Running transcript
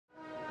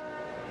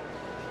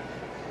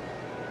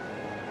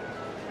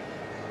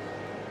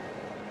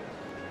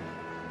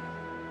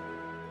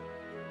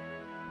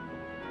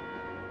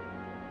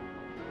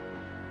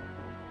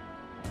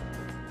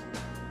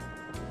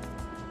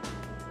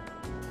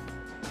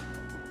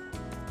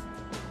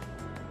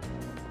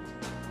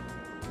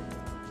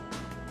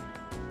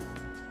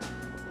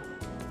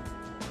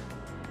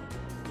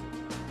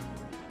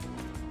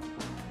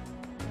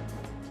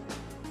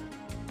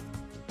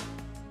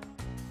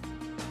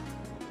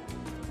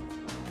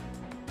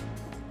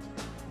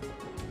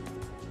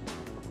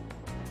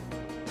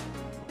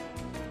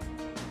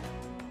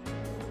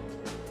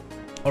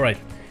Alright,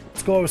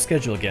 let's go over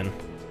schedule again.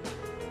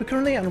 We're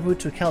currently en route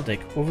to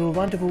Celtic, where we will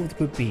rendezvous with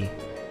Group B.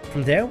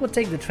 From there, we'll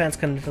take the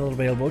Transcontinental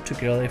Railroad to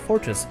Garrelia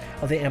Fortress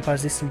of the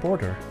Empire's eastern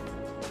border.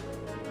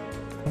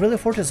 Garrelia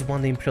Fortress is one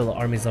of the Imperial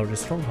Army's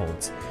largest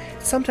strongholds.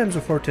 It's sometimes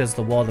referred to as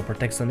the wall that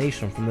protects the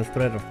nation from the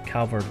threat of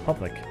Calvary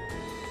Republic.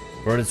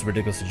 The word is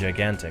ridiculously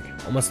gigantic,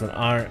 almost an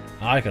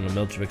icon of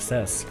military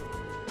excess.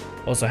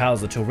 Also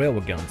houses the 2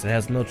 railway guns. It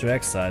has military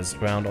exercise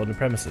ground on the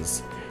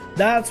premises.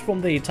 That's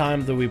from the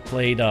time that we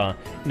played in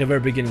the very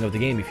beginning of the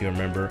game, if you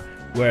remember,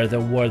 where there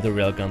were the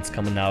railguns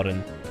coming out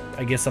and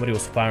I guess somebody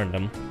was firing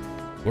them.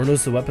 Were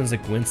those the weapons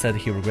that Gwyn said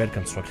he regretted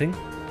constructing?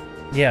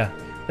 Yeah,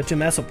 the 2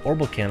 massive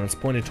orbital cannons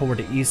pointed toward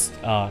the east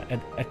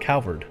at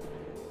Calvard.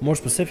 More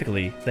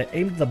specifically, they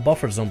aimed at the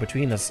buffer zone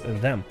between us and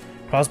them,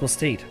 Crossbow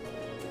State.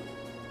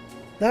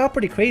 They're all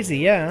pretty crazy,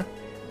 yeah.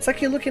 It's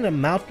like you're looking at a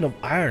mountain of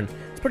iron.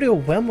 It's pretty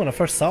overwhelming when I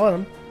first saw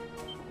them.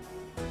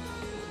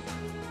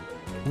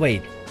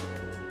 Wait,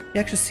 you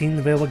actually seen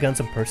the railway guns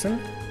in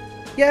person?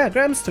 Yeah,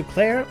 Grams took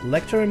Claire,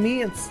 Lecter, and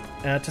me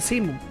to see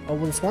them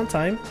this one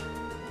time.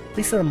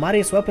 These are the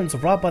mightiest weapons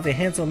wrought by the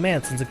hands of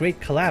man since the Great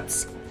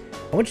Collapse.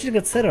 I want you to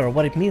consider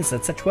what it means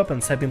that such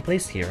weapons have been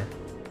placed here.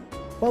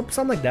 Well,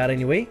 something like that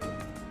anyway.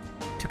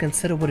 To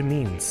consider what it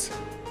means.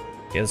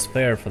 He is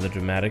fair for the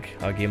dramatic,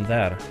 I'll give him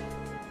that.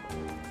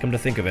 Come to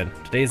think of it,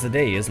 today's the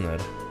day, isn't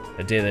it?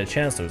 The day that the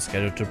Chancellor is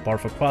scheduled to depart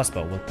for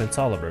Crossbow with Prince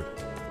Oliver.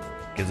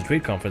 Guess the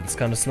trade conference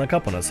kinda snuck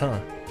up on us, huh?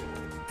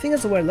 Thing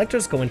is where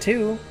Lecter's going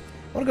too.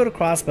 I wanna go to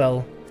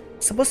Crossbow.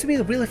 It's supposed to be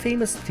the really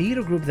famous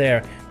theater group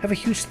there. Have a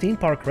huge theme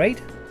park,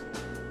 right?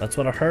 That's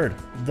what I heard,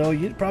 though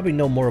you'd probably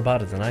know more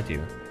about it than I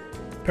do.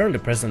 Apparently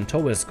President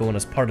Towa is going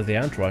as part of the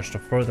entourage to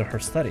further her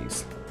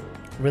studies.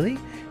 Really?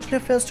 She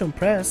never fails to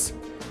impress.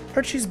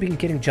 Heard she's been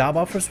getting job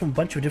offers from a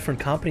bunch of different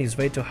companies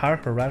ready to hire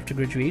her right after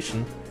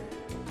graduation.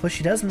 But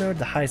she doesn't earn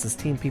the highest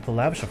esteem people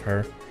lavish of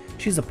her.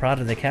 She's the pride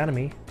of the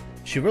academy.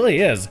 She really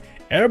is.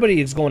 Everybody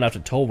is going after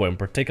Towa in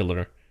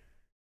particular.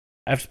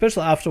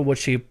 Especially after what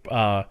she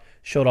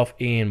showed off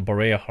in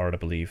Bereahard, I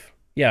believe.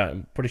 Yeah,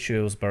 I'm pretty sure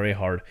it was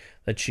Bereahard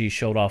that she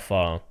showed off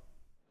her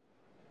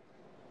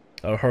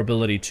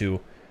ability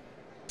to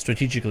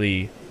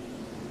strategically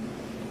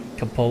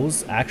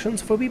compose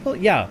actions for people.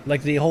 Yeah,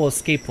 like the whole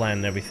escape plan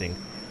and everything.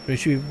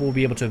 She will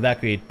be able to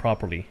evacuate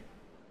properly.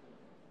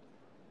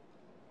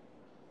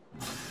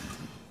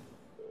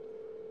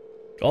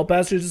 All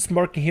passengers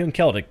disembarking here in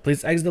Celtic,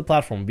 please exit the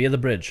platform via the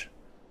bridge.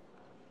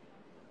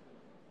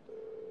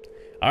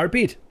 I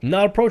repeat, do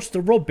not approach the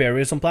rope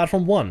barriers on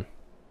platform 1.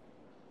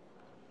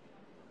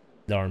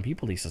 There aren't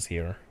people polices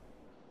here.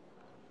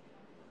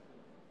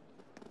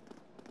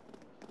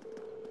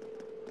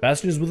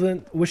 Passengers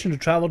wishing to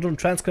travel on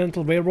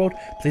Transcontinental Railroad,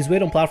 please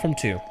wait on platform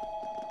 2.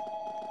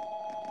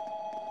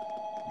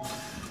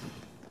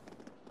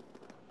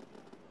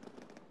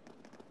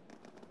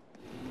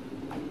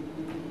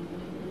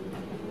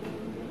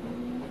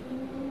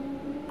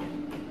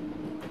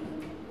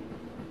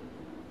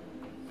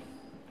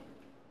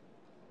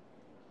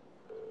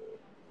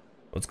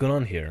 What's going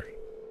on here?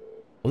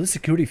 Well, this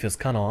security feels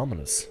kinda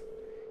ominous.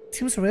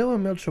 Seems the railway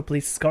military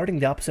police is guarding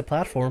the opposite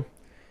platform.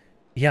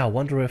 Yeah, I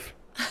wonder if...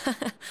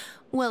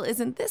 Well,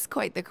 isn't this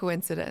quite the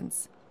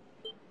coincidence?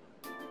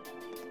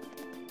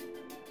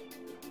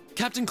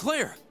 Captain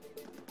Claire!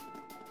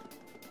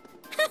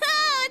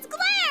 It's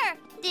Claire!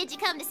 Did you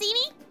come to see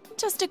me?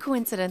 Just a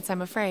coincidence,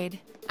 I'm afraid.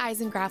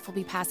 Eisengraf will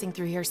be passing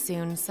through here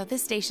soon, so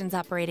this station's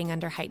operating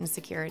under heightened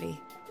security.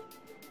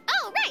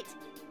 Oh, right!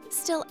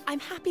 Still, I'm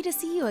happy to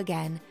see you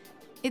again.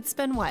 It's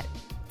been, what,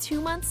 2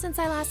 months since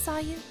I last saw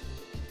you?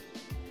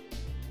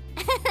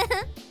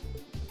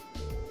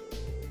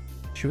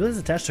 She really is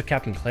attached to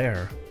Captain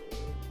Claire.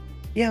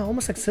 Yeah,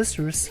 almost like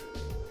sisters.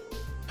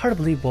 Hard to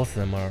believe both of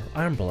them are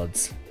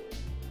Ironbloods.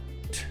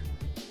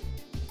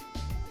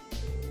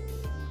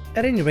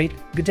 At any rate,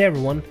 good day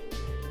everyone.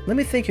 Let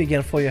me thank you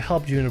again for your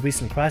help during the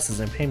recent crisis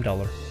in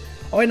Heimdallr.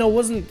 Oh, I know, it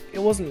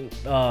wasn't,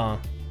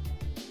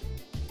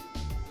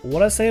 what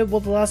did I say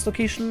about the last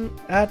location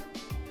at?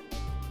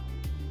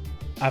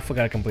 I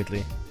forgot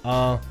completely.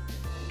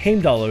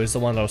 Heimdallr is the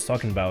one that I was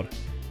talking about.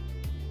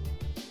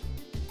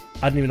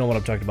 I didn't even know what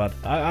I'm talking about.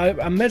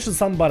 I mentioned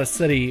something about a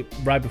city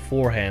right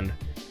beforehand,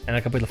 and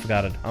I completely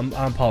forgot it.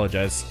 I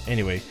apologize.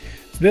 Anyway,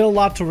 it's been a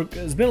lot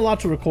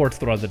to record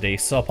throughout the day,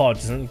 so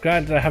apologies. And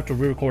granted, I have to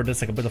re-record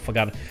this. I completely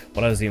forgot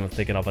what I was even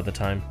thinking of at the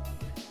time.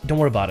 Don't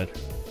worry about it.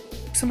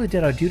 We simply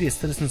did our duty as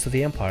citizens of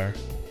the Empire.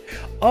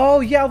 Oh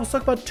yeah, I was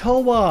talking about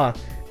Towa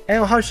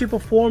and how she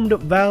performed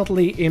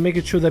valiantly in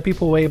making sure that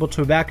people were able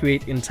to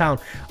evacuate in town.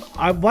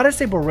 Why did I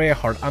say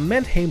Bereahard? I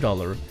meant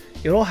Heimdallr.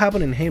 It all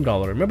happened in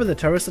Heimdallr. Remember the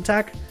terrorist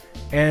attack?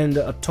 And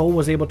Towa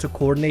was able to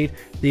coordinate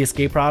the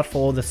escape route for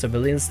all the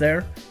civilians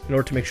there in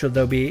order to make sure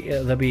they'll be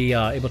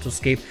able to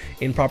escape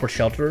in proper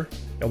shelter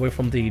away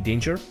from the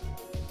danger.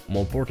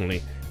 More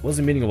importantly, what's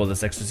the meaning of all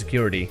this extra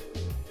security?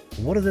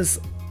 What is this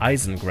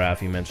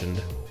Eisengraf you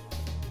mentioned?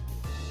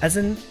 As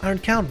in Iron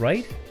Count,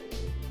 right?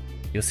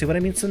 You'll see what I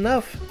mean soon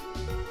enough.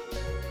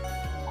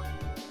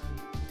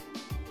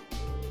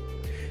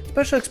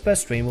 Special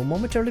Express train will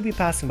momentarily be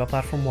passing by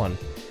Platform 1.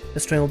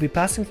 This train will be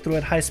passing through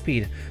at high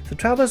speed, so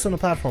travelers on the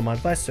platform are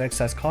advised to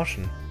exercise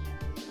caution.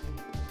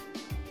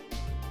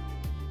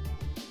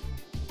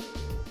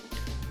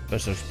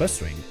 Special Express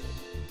train?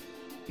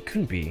 It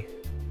couldn't be.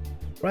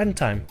 Right in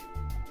time.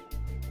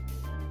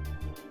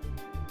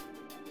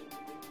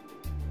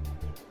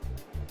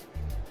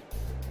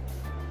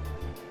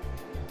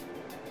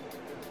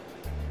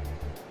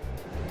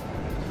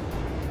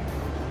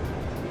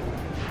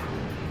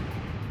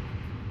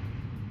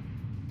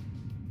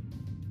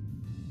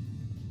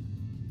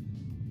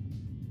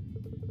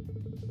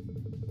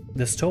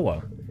 This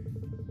Toa,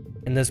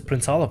 and this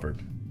Prince Oliver.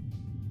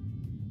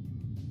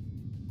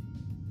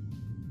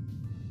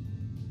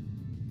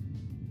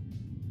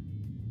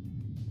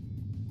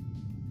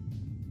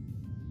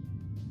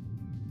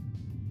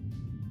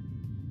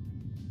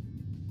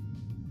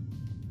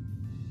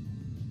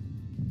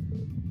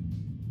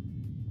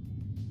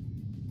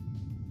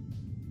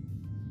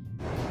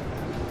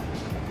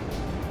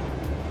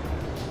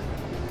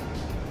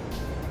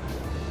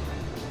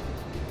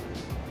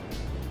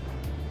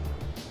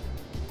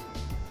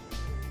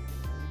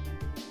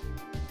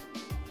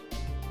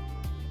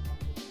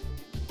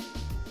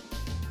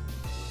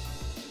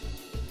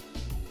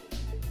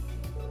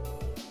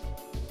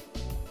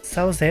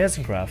 So was the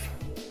Eisengraph.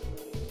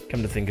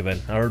 Come to think of it,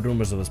 I heard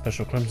rumors of a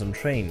special Crimson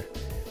train,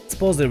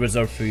 supposedly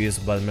reserved for use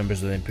by the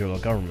members of the Imperial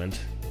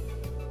government.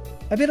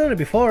 I've been on it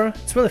before,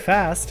 it's really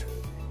fast.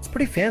 It's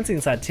pretty fancy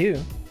inside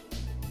too.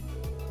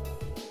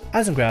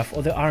 Eisengraph,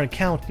 or the Iron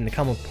Count in the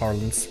common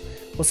parlance,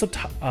 was so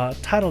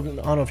titled in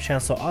honor of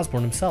Chancellor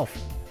Osborne himself.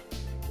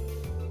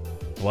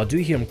 Well, I do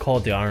hear him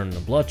called the Iron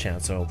and Blood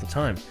Chancellor all the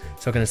time,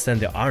 so I can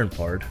extend the Iron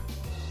part.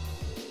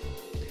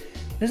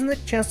 Isn't the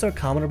Chancellor a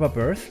commoner by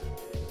birth?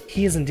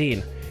 He is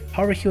indeed.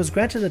 However, he was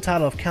granted the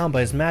title of Count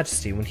by His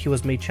Majesty when he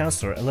was made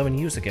Chancellor 11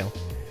 years ago.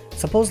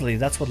 Supposedly,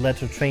 that's what led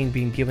to the train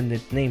being given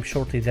the name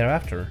shortly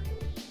thereafter.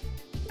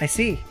 I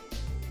see.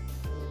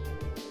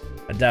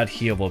 I doubt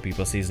he of all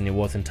people sees any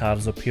worth in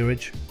titles or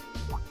peerage.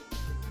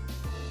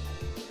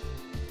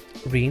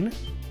 Rean?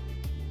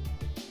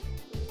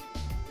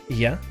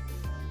 Yeah?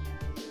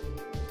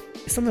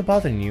 Is something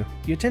bothering you?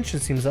 Your attention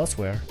seems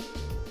elsewhere.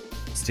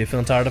 Still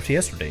feeling tired after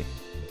yesterday?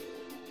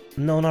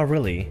 No, not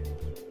really.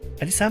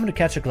 I just happened to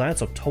catch a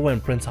glance of Toa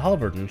and Prince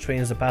Oliver in the train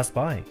as it passed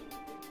by.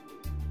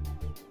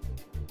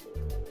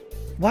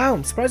 Wow,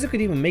 I'm surprised you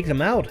could even make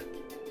them out.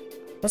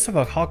 Must have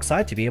a hawk's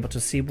eye to be able to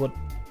see what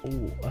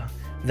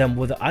them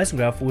with the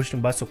Eisengraph wishing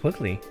by so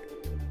quickly.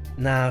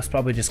 Nah, it's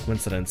probably just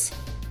coincidence.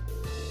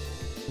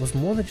 It was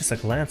more than just a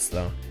glance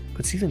though.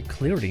 Could see them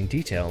clearly in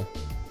detail.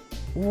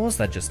 What was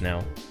that just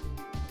now?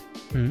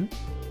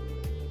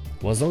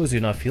 Well, as long as you're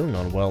not feeling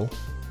unwell.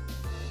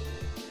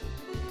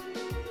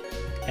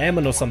 Emma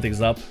knows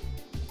something's up.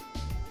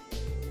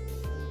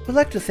 We'd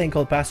like to thank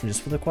all passengers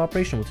for their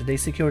cooperation with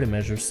today's security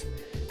measures.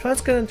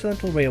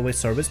 Transcontinental Railway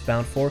service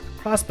bound for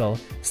Crossbell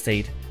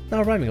State,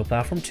 now arriving at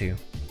Platform 2.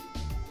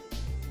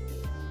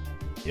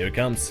 Here it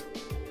comes.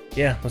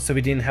 Yeah, looks like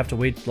we didn't have to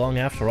wait long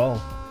after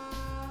all.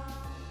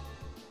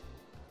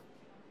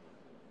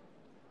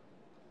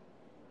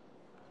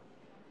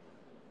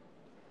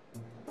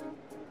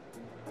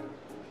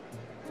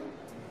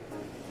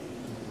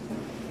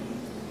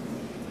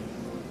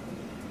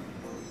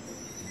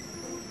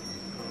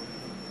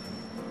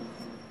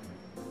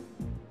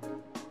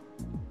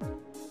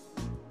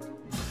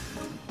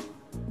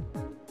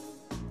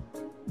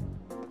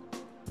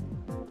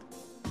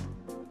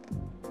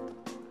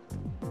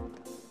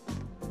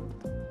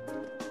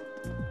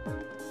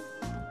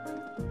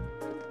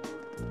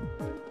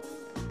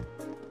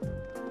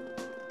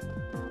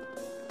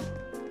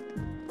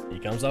 Here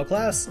comes our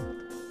class.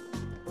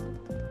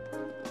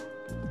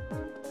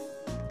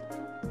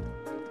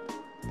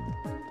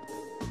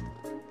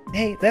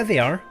 Hey, there they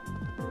are.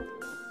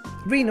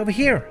 Rean, over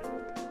here.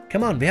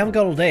 Come on, we haven't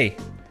got all day.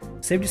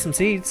 Saved you some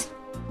seats.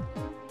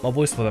 My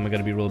voice for them are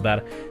gonna be real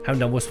bad. Haven't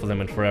done voice for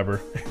them in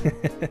forever.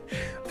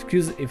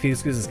 If you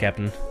excuse us,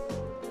 Captain.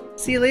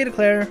 See you later,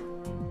 Claire.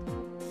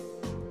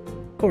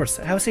 Of course,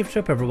 have a safe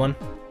trip, everyone.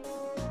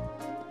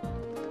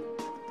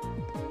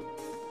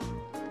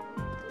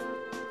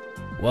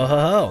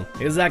 Whoa,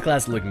 here's that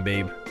class looking,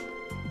 babe.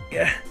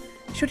 Yeah,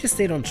 should just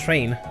stayed on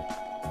train.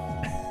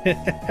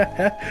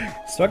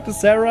 Instructor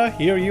Sarah,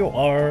 here you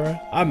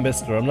are. I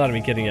missed her, I'm not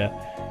even kidding you.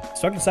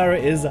 Instructor Sarah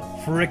is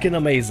freaking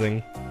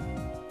amazing.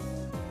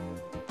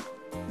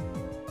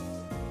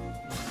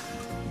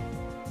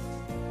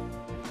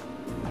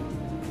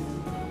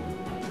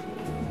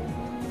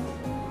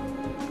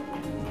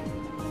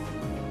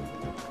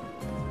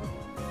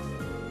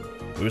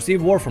 We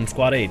received word from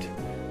Squad 8.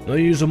 No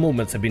unusual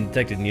movements have been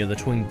detected near the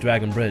Twin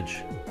Dragon Bridge.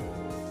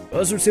 We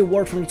also received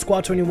word from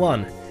Squad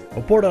 21.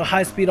 Reported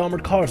high-speed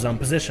armored cars on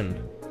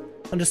position.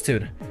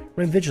 Understood.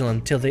 Remain vigilant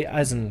until the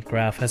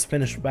Eisengraph has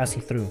finished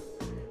passing through.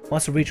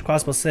 Once we reach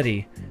Crossbell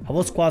City, have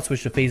all squads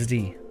switch to Phase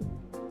D.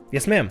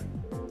 Yes, ma'am.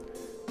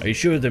 Are you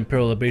sure the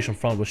Imperial Liberation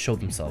Front will show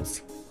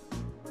themselves?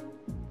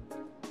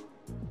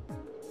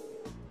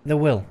 They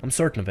will, I'm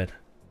certain of it.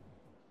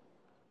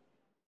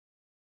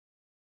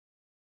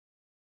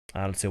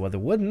 I don't see why they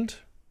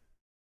wouldn't.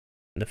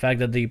 And the fact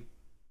that the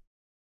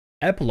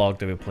epilogue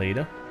that we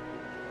played,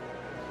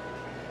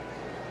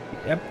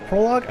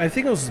 prologue? I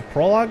think it was the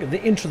prologue,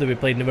 the intro that we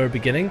played in the very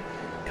beginning,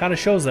 kind of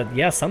shows that,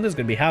 yeah, something's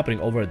going to be happening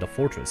over at the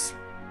fortress.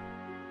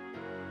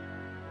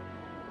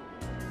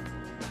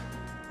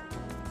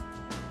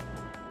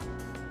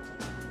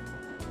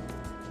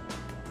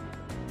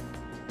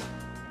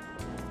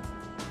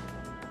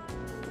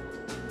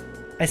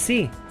 I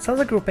see. Sounds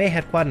like Group A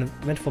had quite an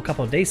eventful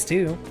couple of days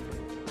too.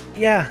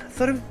 Yeah,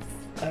 thought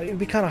it'd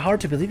be kind of hard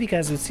to believe you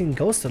guys had seen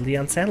ghosts at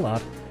Leon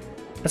Sandlot.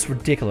 That's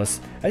ridiculous.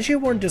 As you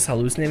weren't just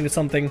hallucinating or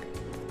something.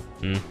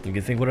 You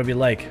can think what it'd be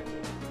like.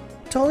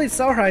 Totally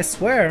saw her, I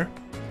swear.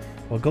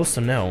 Well, ghosts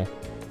don't know.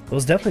 There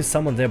was definitely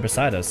someone there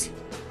beside us.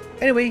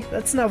 Anyway,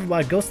 that's enough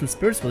about ghosts and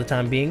spirits for the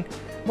time being.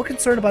 I'm more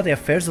concerned about the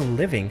affairs of the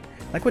living,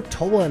 like what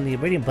Tola and the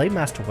Radiant Blade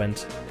Master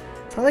went.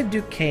 It's not like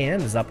Duke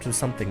KN is up to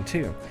something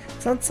too.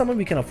 It's not someone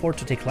we can afford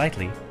to take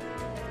lightly.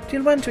 Do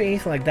you run into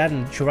anything like that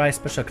in Jurai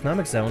Special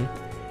Economic Zone?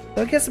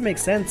 Though I guess it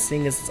makes sense,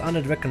 seeing as it's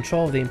under direct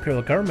control of the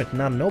Imperial government,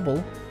 not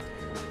noble.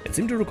 It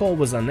seemed to recall it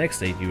was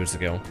annexed 8 years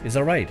ago. Is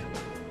that right?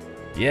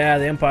 Yeah,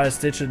 the Empire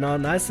stitched it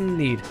on nice and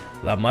neat,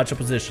 without much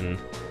opposition.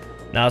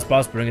 Now it's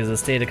prospering as a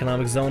state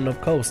economic zone of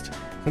coast.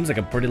 Seems like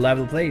a pretty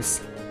lively place.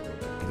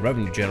 The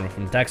revenue generated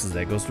from taxes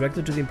there goes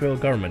directly to the Imperial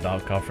government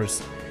out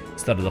coffers,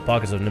 instead of the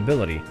pockets of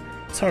nobility.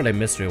 It's hardly a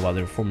mystery why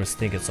the reformers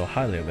think it so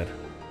highly of it.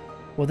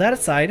 With that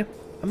aside,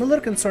 I'm a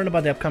little concerned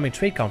about the upcoming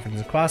trade conference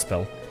in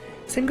Crossbell.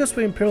 Same goes for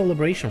the Imperial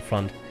Liberation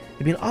Front.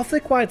 They've been awfully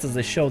quiet since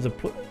the show they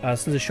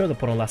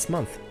put on last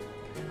month.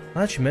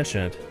 Now that you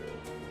mention it,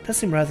 it does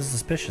seem rather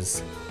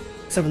suspicious.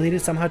 Is it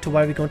related somehow to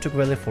why we're going to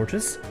Garrelia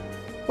Fortress?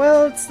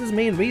 Well, it's the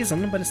main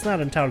reason, but it's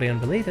not entirely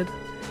unrelated.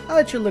 I'll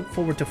let you look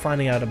forward to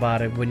finding out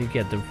about it when you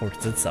get to the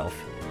fortress itself.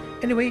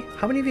 Anyway,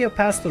 how many of you have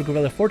passed through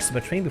Garrelia Fortress by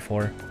train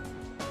before?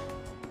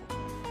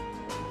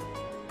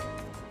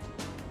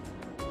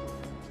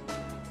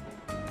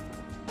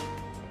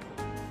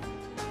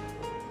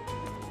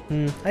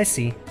 I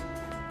see.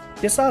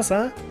 Just us,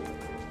 huh?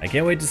 I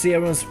can't wait to see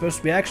everyone's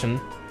first reaction.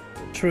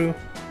 True.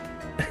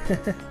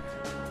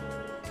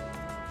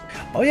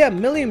 Oh yeah,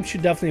 Milliam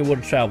should definitely would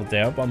have traveled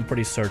there, I'm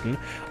pretty certain.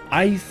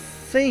 I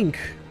think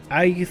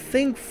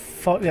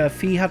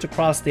Fee had to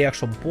cross the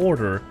actual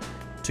border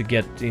to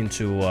get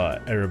into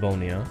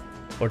Erebonia,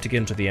 or to get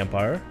into the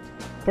Empire.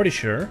 Pretty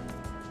sure.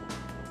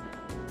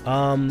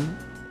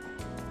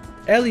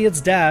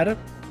 Elliot's dad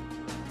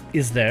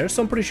is there,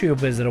 so I'm pretty sure he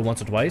visited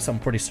once or twice, I'm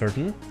pretty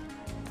certain.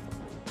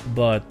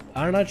 But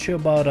I'm not sure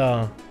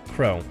about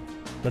Crow.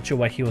 Not sure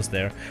why he was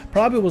there.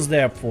 Probably was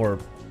there for...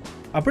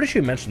 I'm pretty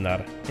sure you mentioned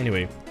that.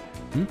 Anyway.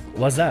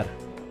 What's that?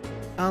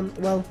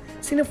 Well,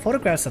 seen in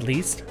photographs at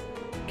least.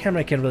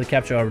 Camera can't really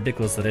capture how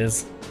ridiculous it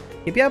is.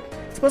 Yep.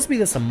 It's supposed to be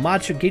this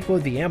macho gateway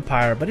of the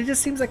Empire, but it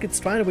just seems like it's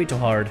trying way too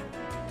hard.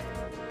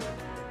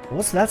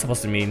 What's that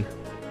supposed to mean?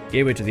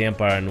 Gateway to the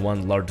Empire and one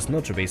of the largest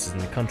military bases in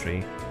the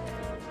country.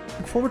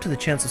 Look forward to the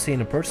chance of seeing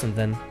in person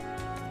then.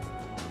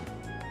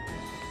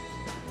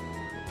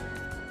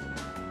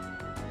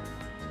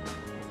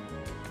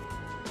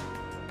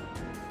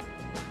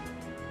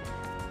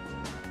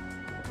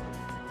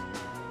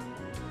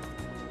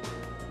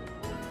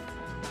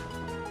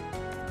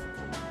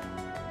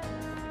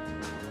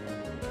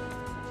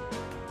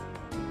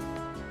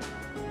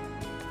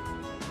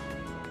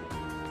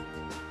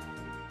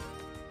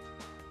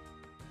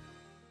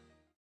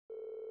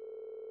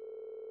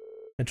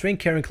 A train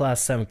carrying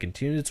Class 7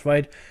 continued its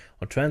ride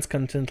on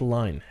Transcontinental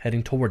Line,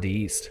 heading toward the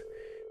east.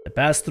 It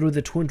passed through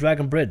the Twin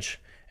Dragon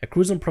Bridge, a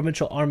cruising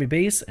provincial army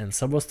base, and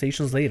several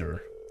stations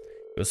later.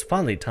 It was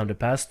finally time to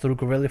pass through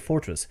Garrelia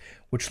Fortress,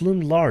 which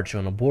loomed large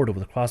on a border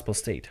with the Crossbell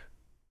State.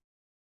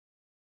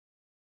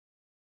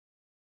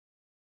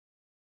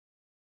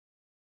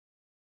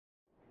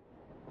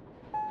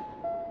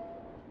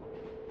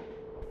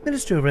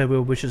 Ministry of Railway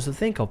wishes to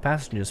thank all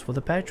passengers for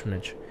the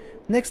patronage.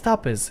 The next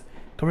stop is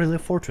Garrelia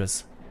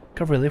Fortress.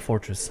 Garrelia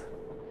Fortress.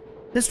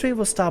 This train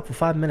will stop for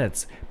 5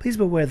 minutes. Please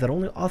be aware that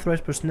only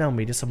authorized personnel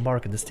may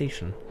disembark at the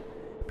station.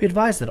 Be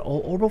advised that all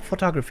orbital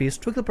photography is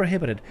strictly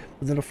prohibited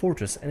within the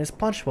fortress and is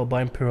punishable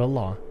by Imperial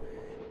law.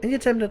 Any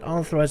attempt at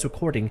unauthorized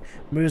recording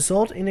may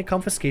result in a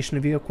confiscation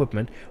of your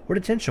equipment or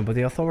detention by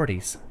the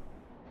authorities.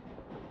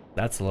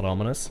 That's a little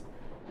ominous.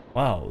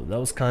 Wow,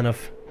 that was kind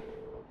of...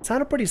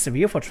 sounded pretty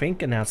severe for a train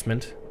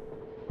announcement.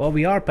 While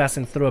we are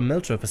passing through a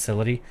military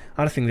facility,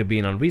 I don't think they're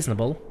being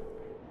unreasonable.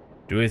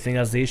 Do you think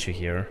that's the issue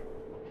here?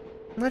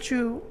 Not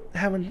you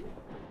haven't...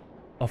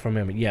 Oh, for a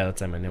moment. Yeah,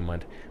 that's Emma, never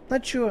mind.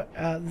 Not you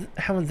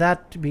having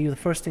that to be the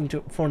first thing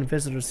to foreign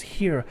visitors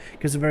here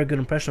gives a very good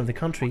impression of the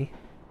country.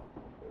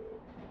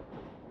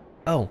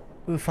 Oh,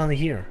 we're finally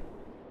here.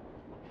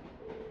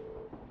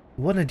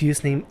 What in the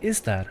deuce name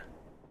is that?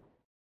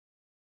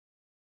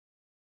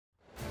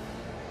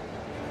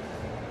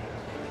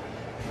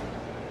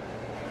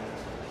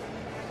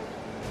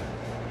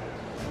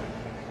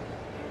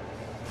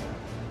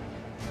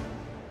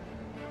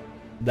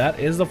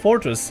 That is the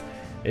fortress.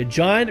 A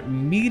giant,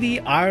 meaty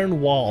iron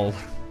wall.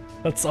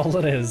 That's all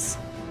it is.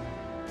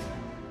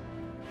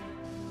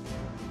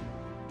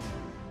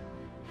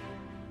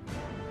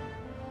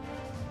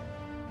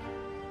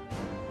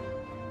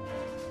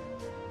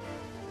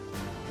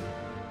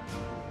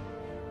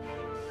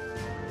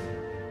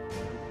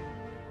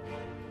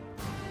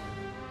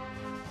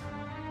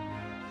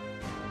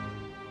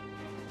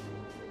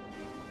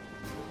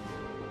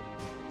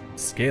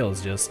 Scale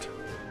is just...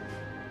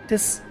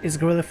 This is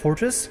Garrelia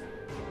Fortress?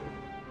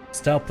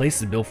 Style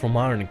place is built from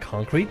iron and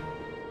concrete?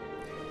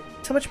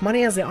 So much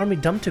money has the army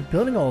dumped to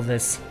building all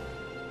this?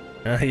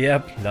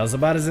 Yep, that was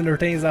about as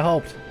entertaining as I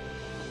hoped.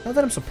 Not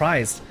that I'm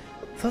surprised.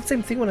 I thought the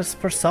same thing when I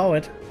first saw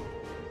it.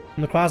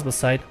 From the crossbow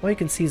side, all you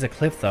can see is a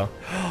cliff though.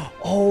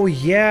 Oh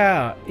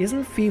yeah!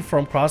 Isn't Fee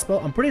from crossbow?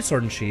 I'm pretty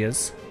certain she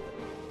is.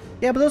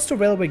 Yeah, but those two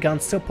railway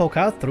guns still poke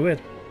out through it.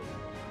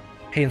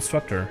 Hey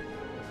instructor,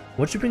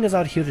 what'd you bring us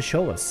out here to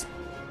show us?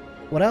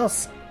 What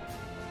else?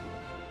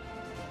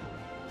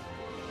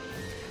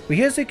 We're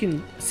here so you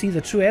can see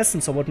the true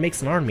essence of what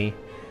makes an army.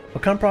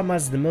 What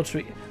comprises the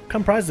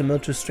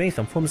military strength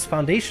and forms its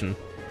foundation.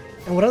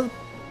 And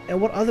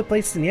what other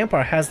place in the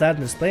Empire has that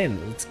in display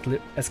and it's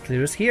as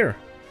clear as here.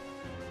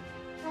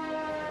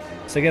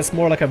 So I guess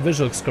more like a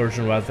visual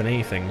excursion rather than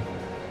anything.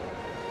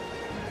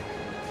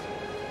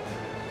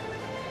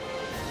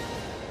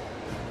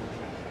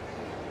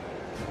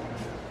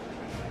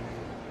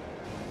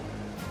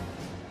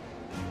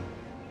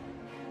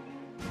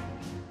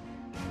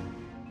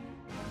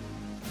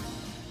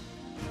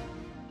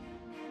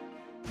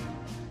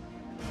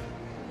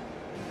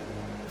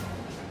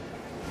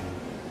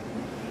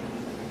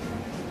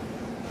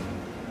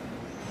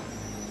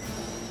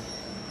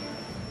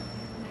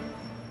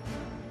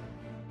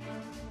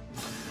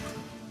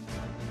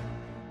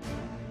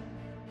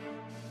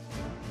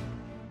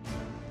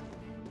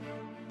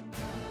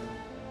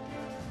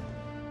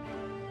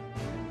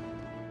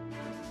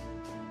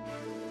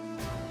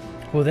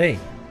 Who are they?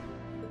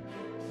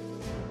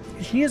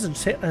 Engineers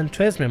and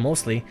tradesmen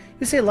mostly.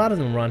 You see a lot of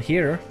them around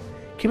here.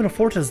 Keeping a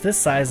fortress this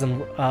size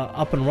and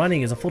up and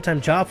running is a full-time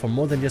job for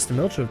more than just the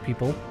military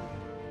people.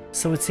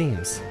 So it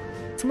seems.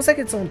 It's almost like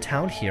its own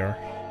town here.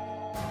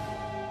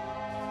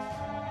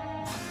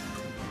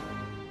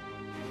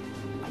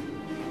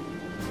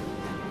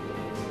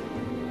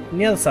 On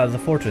the other side of the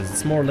fortress,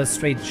 it's more or less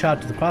straight shot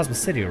to the crossbow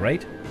city,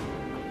 right?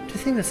 To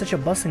think that such a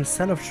bustling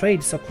center of trade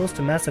is so close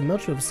to a massive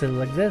military facility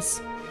like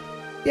this.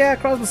 Yeah,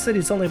 Crossbow City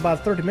is only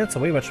about 30 minutes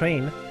away by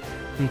train.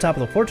 From the top of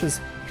the fortress,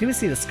 you can even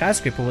see the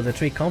skyscraper where the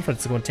trade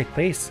conference is going to take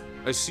place.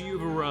 I see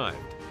you've arrived.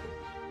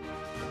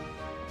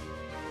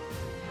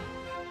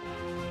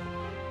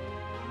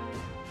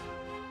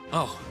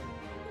 Oh,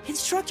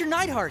 Instructor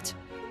Neidhart!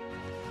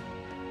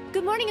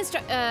 Good morning,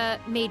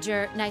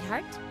 Major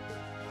Neidhart.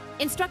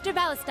 Instructor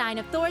Valestein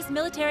of Thors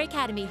Military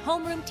Academy,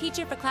 homeroom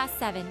teacher for Class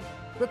VII.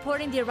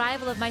 Reporting the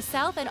arrival of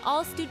myself and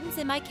all students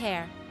in my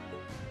care.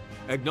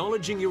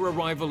 Acknowledging your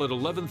arrival at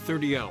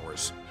 11:30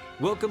 hours.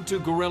 Welcome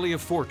to Garrelia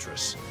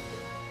Fortress.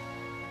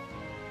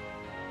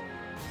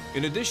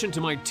 In addition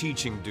to my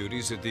teaching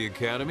duties at the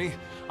Academy,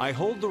 I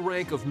hold the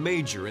rank of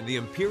Major in the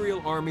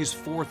Imperial Army's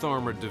 4th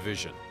Armored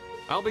Division.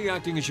 I'll be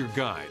acting as your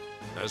guide,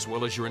 as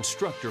well as your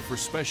instructor for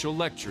special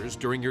lectures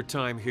during your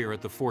time here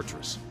at the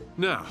fortress.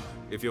 Now,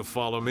 if you'll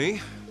follow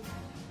me,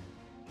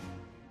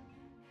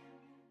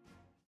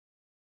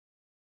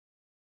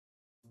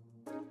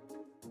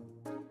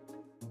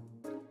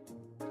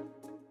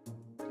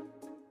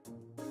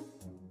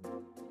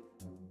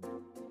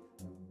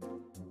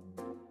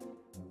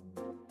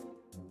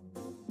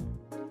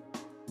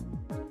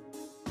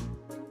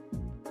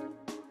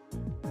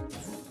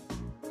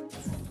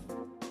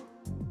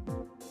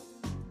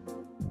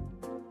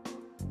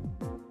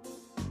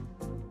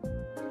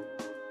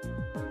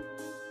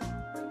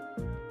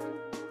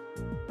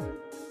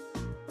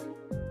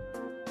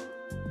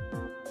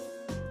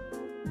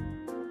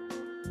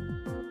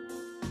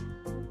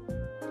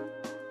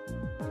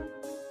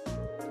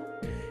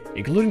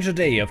 including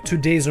today, you have 2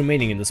 days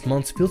remaining in this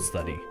month's field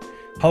study.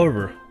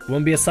 However, we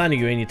won't be assigning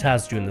you any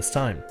tasks during this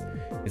time.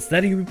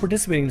 Instead, you'll be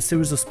participating in a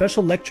series of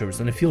special lectures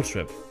and a field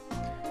trip.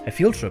 A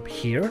field trip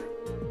here?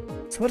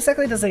 So what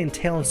exactly does that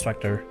entail,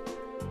 instructor?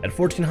 At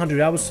 1400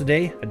 hours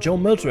today, a Joe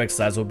military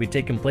exercise will be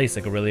taking place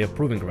at Garrelia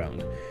Proving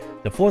Ground.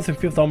 The 4th and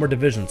 5th Armored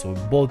Divisions will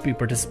both be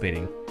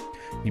participating.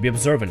 You'll be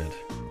observing it.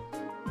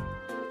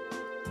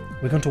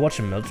 We're going to watch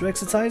a military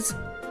exercise?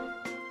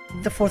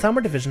 The 4th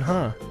Armored Division,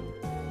 huh?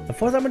 The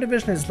 4th Armored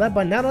Division is led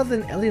by none other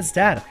than Elliot's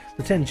dad,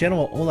 Lieutenant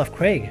General Olaf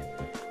Craig.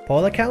 For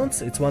all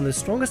accounts, it's one of the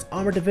strongest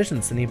armored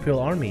divisions in the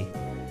Imperial Army.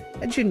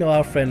 And you know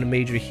our friend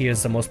Major here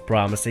is the most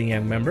promising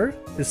young member.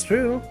 It's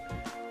true.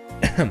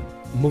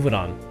 Moving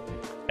on.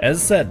 As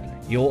I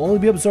said, you'll only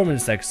be observing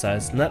this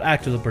exercise, not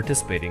actively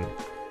participating.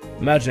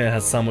 Imagine it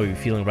has some of you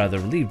feeling rather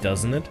relieved,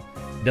 doesn't it?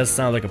 It does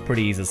sound like a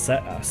pretty easy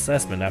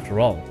assessment after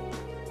all.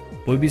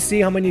 But we'll be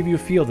seeing how many of you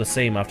feel the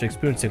same after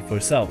experiencing it for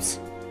yourselves.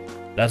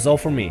 That's all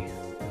for me.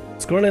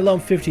 It's currently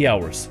 11:50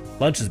 hours.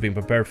 Lunch is being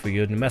prepared for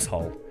you in the mess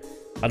hall.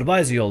 I'd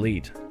advise you all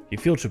eat. Your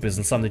field trip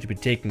isn't something to be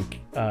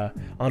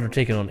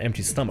undertaken on an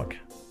empty stomach.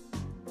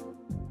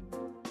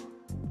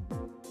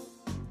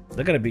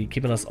 They're gonna be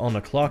keeping us on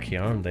the clock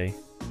here, aren't they?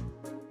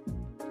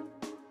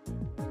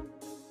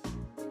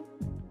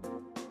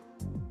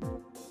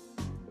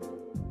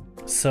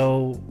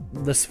 So,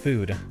 this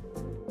food.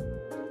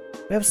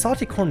 We have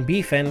salty corned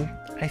beef and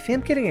I think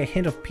I'm getting a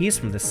hint of peas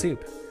from the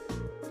soup.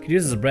 Could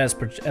use this bread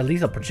as a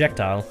lethal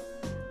projectile.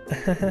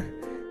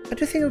 I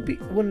do think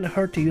wouldn't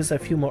hurt to use a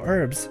few more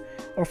herbs,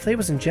 or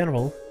flavors in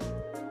general.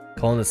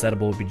 Calling this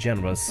edible would be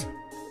generous.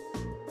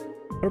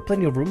 There are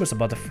plenty of rumors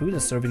about the food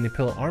that's served in the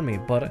Imperial Army,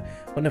 but I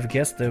would never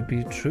guessed they would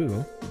be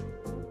true.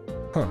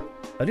 Huh.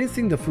 I didn't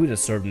think the food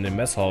that's served in the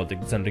mess hall the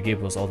Senator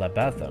gave was all that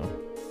bad, though.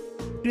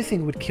 I do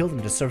think it would kill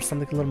them to serve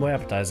something a little more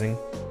appetizing.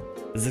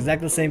 It's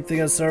exactly the same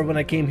thing I served when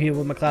I came here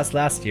with my class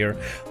last year.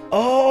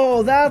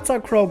 Oh, that's how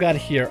Crow got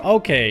here.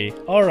 Okay,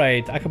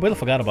 alright. I completely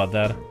forgot about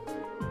that.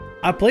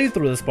 I played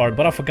through this part,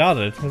 but I forgot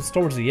it. It was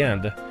towards the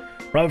end.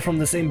 Probably from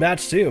the same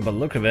batch too, but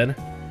look of it.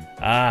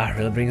 Ah,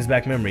 really brings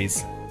back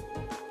memories.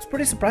 I was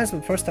pretty surprised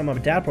the first time my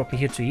dad brought me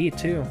here to eat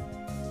too.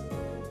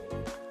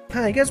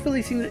 Huh, you guys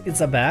really think it's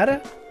that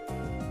bad?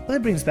 Really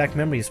brings back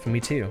memories for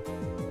me too.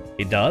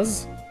 It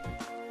does?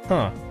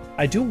 Huh.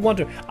 I do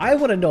wonder. I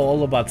want to know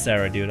all about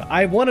Sarah, dude.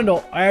 I want to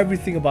know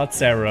everything about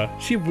Sarah.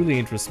 She really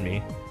interests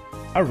me.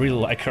 I really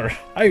like her.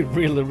 I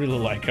really, really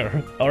like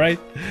her. Alright?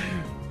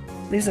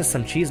 At least there's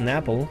some cheese and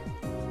apple.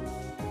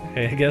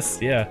 I guess,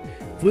 yeah.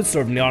 Food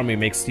served in the army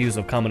makes use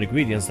of common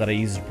ingredients that are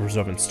easy to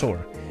preserve and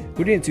store.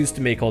 Ingredients used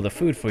to make all the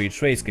food for each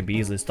race can be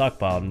easily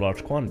stockpiled in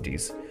large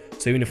quantities.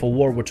 So even if a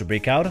war were to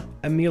break out,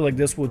 a meal like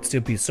this would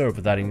still be served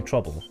without any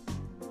trouble.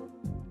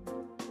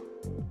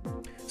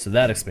 So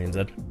that explains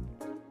it.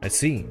 I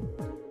see.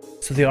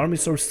 So the army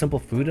serves simple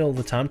food all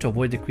the time to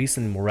avoid decrease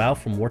in morale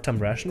from wartime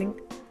rationing?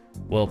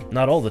 Well,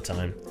 not all the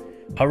time.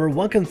 However,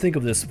 one can think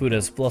of this food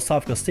as a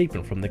philosophical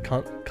statement from the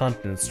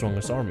continent's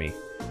strongest army.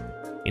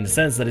 In the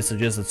sense that it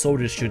suggests that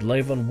soldiers should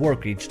live and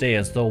work each day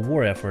as though a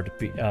war effort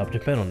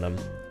depend on them.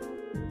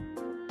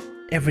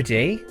 Every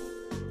day?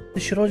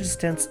 This should all there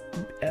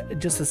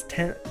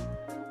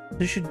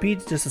should be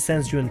just a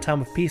sense during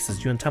time of peace as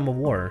during time of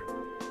war.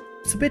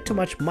 It's a bit too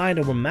much mind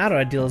over matter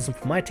idealism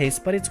for my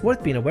taste, but it's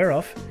worth being aware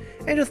of.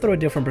 And to throw a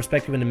different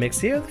perspective in the mix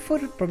here, the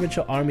food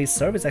provincial armies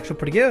serve is actually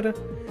pretty good.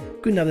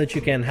 Good enough that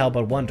you can't help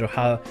but wonder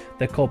how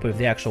they cope if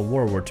the actual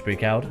war were to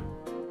break out.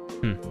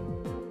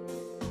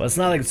 Well, it's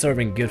not like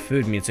serving good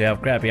food means you have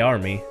a crappy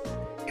army.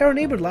 Here our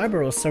neighbor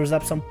Libero serves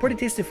up some pretty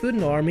tasty food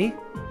in the army.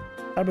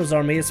 Libero's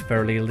army is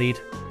fairly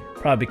elite,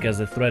 probably because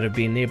the threat of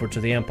being neighbor to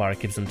the Empire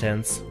keeps them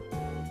tense.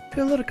 I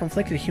feel a little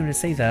conflicted hearing you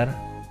say that.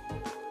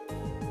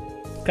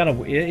 Kind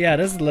of, yeah,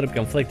 this is a little bit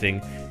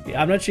conflicting.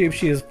 I'm not sure if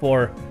she is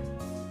for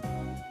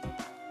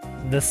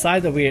the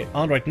side that we're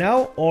on right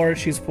now, or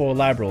she's for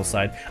Liberal's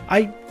side.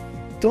 I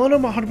don't know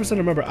 100%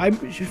 remember.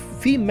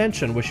 Fee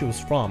mentioned where she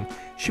was from.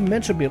 She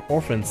mentioned being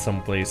orphaned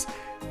someplace,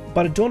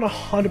 but I don't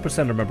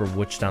 100% remember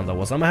which town that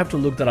was. I'm gonna have to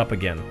look that up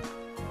again.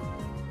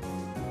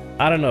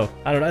 I don't know.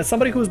 As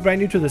somebody who's brand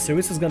new to the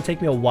series, it's gonna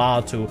take me a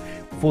while to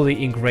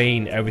fully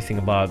ingrain everything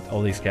about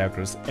all these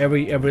characters,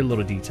 every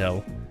little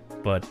detail.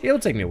 But it'll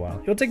take me a while.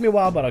 It'll take me a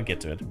while, but I'll get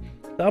to it.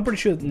 I'm pretty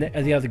sure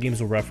the other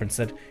games will reference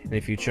it in the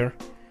future.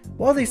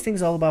 Well, all these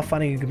things are all about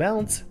finding a good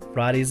balance.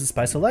 Variety is the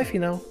spice of life, you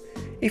know.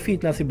 If you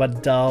eat nothing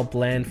but dull,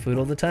 bland food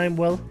all the time,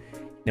 well,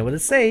 you know what they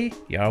say,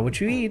 you are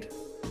what you eat.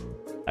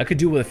 I could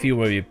do with a few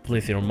where you play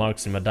the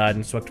remarks in my diet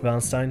instructor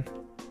Valentine.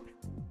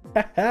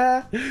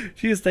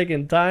 She is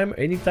taking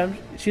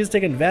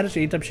advantage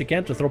anytime she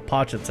can to throw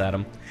potshits at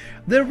him.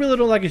 They really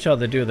don't like each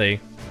other, do they?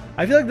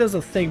 I feel like there's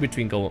a thing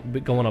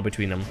going on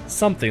between them.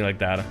 Something like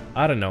that.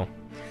 I don't know.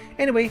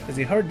 Anyway, as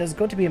you heard, there's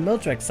going to be a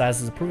military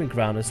exercise as a proving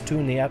ground at 2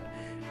 in the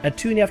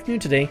afternoon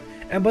today.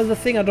 And by the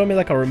thing, I don't mean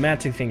like a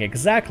romantic thing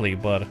exactly,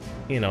 but,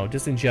 you know,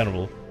 just in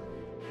general.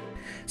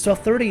 It's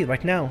 12:30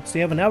 right now, so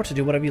you have an hour to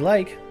do whatever you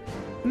like.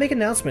 We'll make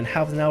an announcement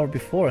half an hour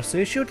before, so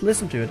you should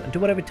listen to it and do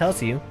whatever it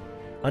tells you.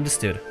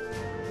 Understood.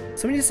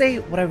 So when you say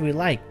whatever we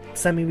like,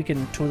 does that mean we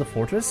can tour the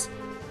fortress?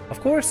 Of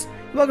course,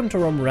 you're welcome to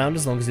roam around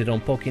as long as you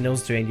don't poke your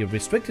nose to any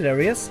restricted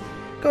areas.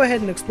 Go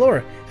ahead and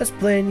explore. There's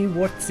plenty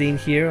worth seeing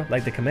here,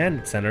 like the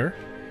command center.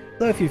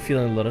 Though if you're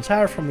feeling a little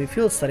tired from your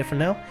field study for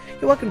now,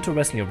 you're welcome to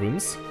rest in your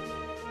rooms.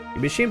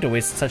 You'd be ashamed to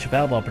waste such a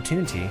valuable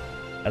opportunity.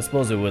 I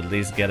suppose it would at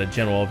least get a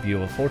general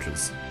view of the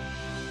fortress.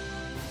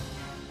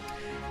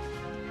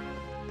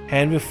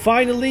 And we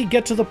finally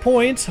get to the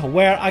point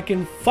where I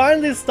can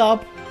finally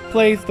stop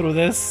playing through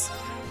this.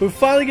 We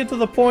finally get to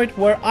the point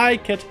where I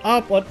catch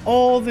up on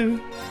all the...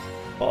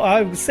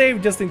 I've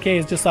saved just in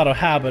case, just out of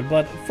habit,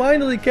 but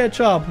finally catch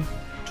up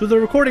to the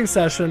recording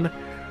session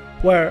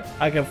where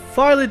I can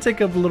finally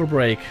take a little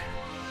break.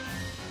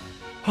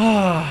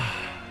 Ah,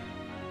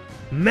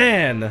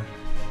 man.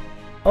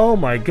 Oh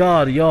my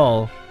god,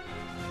 y'all.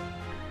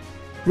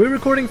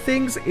 Re-recording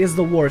things is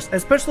the worst,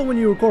 especially when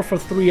you record for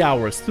 3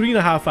 hours,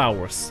 3.5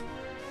 hours.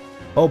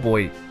 Oh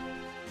boy.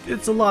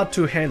 It's a lot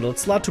to handle,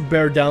 it's a lot to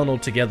bear down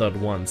altogether at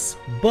once.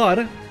 But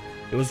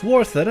it was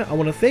worth it. I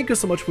want to thank you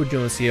so much for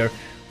joining us here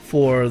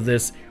for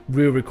this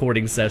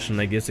re-recording session,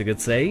 I guess you could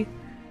say.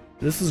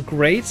 This is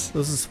great,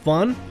 this is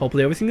fun.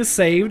 Hopefully everything is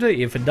saved.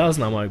 If it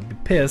doesn't, I might be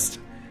pissed.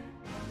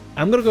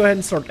 I'm gonna go ahead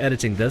and start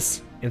editing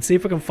this and see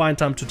if I can find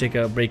time to take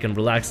a break and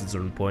relax at a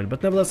certain point.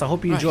 But nevertheless, I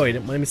hope you enjoyed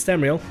it. My name is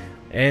Thamriyell,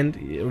 and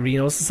Rean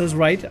also says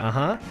right,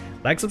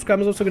 like, subscribe,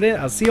 and also good day.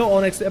 I'll see you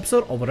all next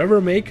episode or whatever I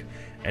make,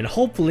 and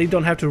hopefully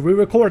don't have to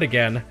re-record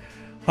again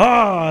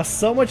Ah,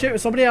 so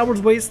many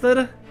hours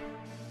wasted,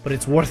 but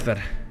it's worth it.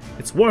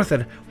 It's worth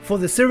it for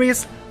the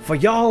series, for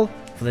y'all,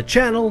 for the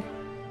channel,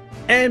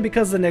 and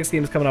because the next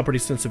game is coming out pretty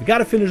soon, so we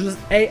gotta finish this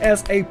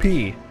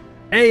ASAP.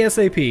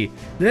 ASAP.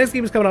 The next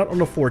game is coming out on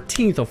the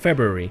 14th of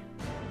February.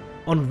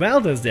 On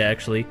Valentine's Day,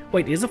 actually.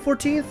 Wait, is it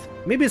 14th?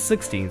 Maybe it's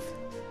 16th.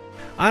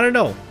 I don't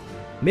know.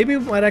 Maybe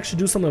we might actually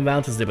do something on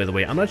Valentine's Day, by the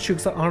way. I'm not sure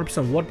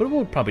 100% what, but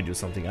we'll probably do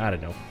something. I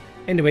don't know.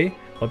 Anyway,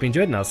 hope you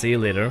enjoyed, and I'll see you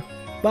later.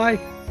 Bye!